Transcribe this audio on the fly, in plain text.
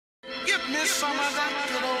Get me some of that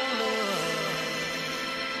good old love.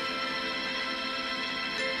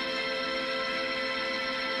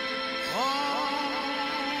 Oh,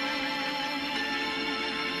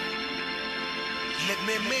 let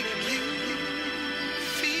me make you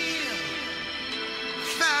feel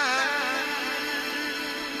fine.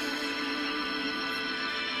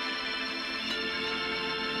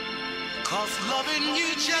 'Cause loving you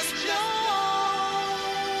just blows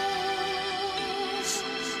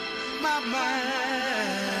my mind.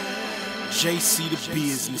 JC the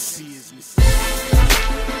Bizness.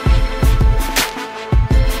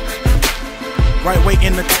 Right Way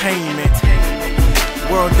Entertainment.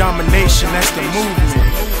 World domination, that's the movement.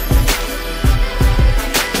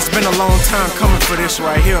 It's been a long time coming for this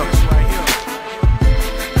right here.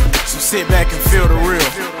 So sit back and feel the real.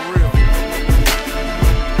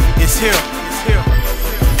 It's here.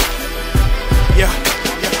 Yeah.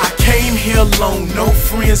 I came here alone, no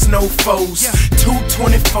friends, no foes.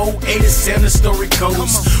 224, 87, the story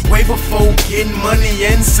goes. Way before getting money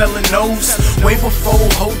and selling those. Way before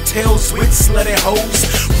hotels with slutty hoes.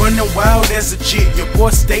 Running wild as a jit, your boy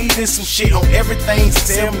stayed in some shit on everything.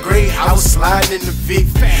 7th grade house, sliding in the Vic.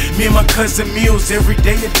 Me and my cousin Mills, every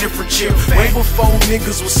day a different chip. Way before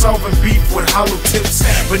niggas was solving beef with hollow tips.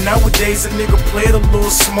 But nowadays a nigga play it a little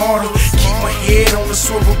smarter. Keep my head on the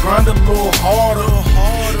swivel, grind a little harder.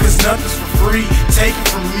 Cause nothing's for free, take it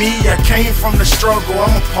from me. I came from the struggle,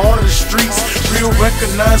 I'm a part of the streets. Real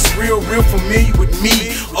recognized, real familiar with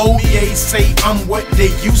me. Oh yeah, say I'm what they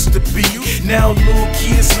used to be. Now little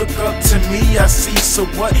kids look up to me, I see. So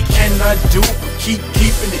what can I do but keep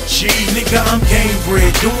keeping it G? Nigga, I'm game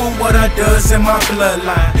bred, doing what I does in my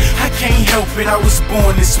bloodline. I can't help it, I was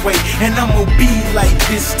born this way. And I'ma be like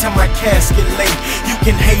this till my casket lay. You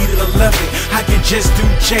can hate it or love it, I can just do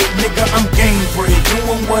J. Nigga, I'm game bred,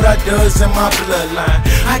 doing what I does in my bloodline.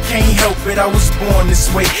 I can't help it, I was born this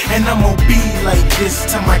way. And I'ma be like this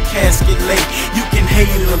till my casket lay. You can hate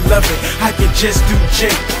it or love it, I can just do J.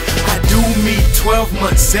 I do me 12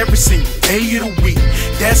 months every single day of the week.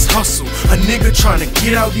 That's hustle, a nigga trying to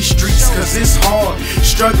get out these streets. Cause it's hard,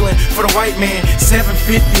 struggling for the white man.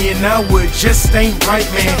 750 and I would just ain't right,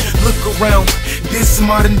 man. Look around, this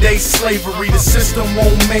modern day slavery. The system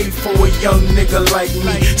won't made for a young nigga like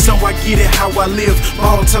me. So I get it how I live,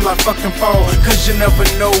 ball till I fucking fall. Cause you never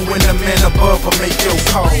know when the man above will make your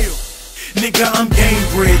call. Nigga, I'm game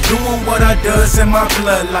bred, doing what I does in my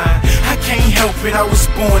bloodline. I can't help it, I was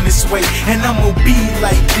born this way. And I'ma be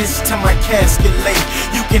like this till my casket lay.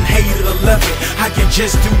 You can hate it or love it, I can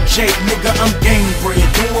just do J. Nigga, I'm game bred,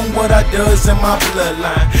 doing what I does in my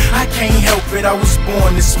bloodline. I can't help it, I was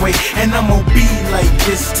born this way. And I'ma be like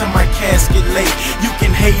this till my casket lay. You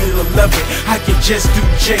can hate it or love it, I can just do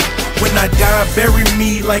J. When I die, bury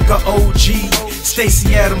me like a OG.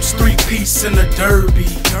 Stacey Adams, 3-piece in a derby.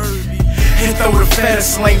 And throw the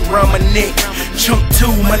fattest link round my neck. Chunk 2,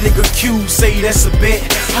 my nigga Q say that's a bet.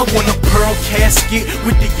 I want a pearl casket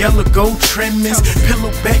with the yellow gold trimmings.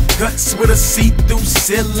 Pillowback guts with a see-through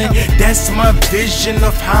ceiling. That's my vision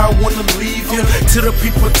of how I wanna leave here. To the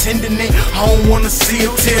people tending it, I don't wanna see it.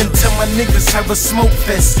 Till my niggas have a smoke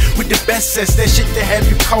fest with the best cess. That shit that have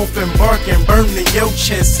you coughing, barking, burning your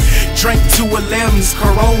chest. Drink 211s,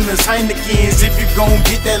 Coronas, Heinekens. If you gon'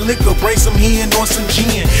 get that liquor, bring some hen or some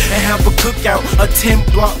gin. And have a cookout, a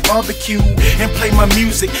 10-block barbecue. And play my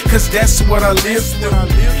music, cause that's what I live through.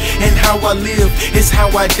 And how I live is how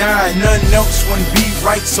I die. Nothing else wouldn't be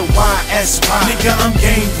right, so why ask why? Nigga, I'm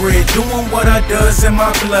game bred, doing what I does in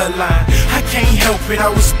my bloodline. I can't help it, I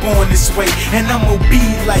was born this way. And I'ma be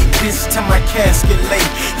like this till my casket lay.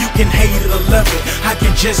 You can hate it or love it, I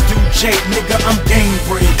can just do J. Nigga, I'm game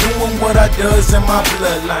bred, doing what I does in my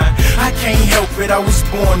bloodline. I can't help it, I was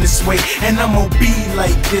born this way. And I'ma be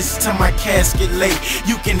like this till my casket lay.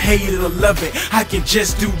 You can hate it or love it, I can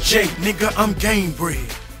just do J. Nigga, I'm game bred.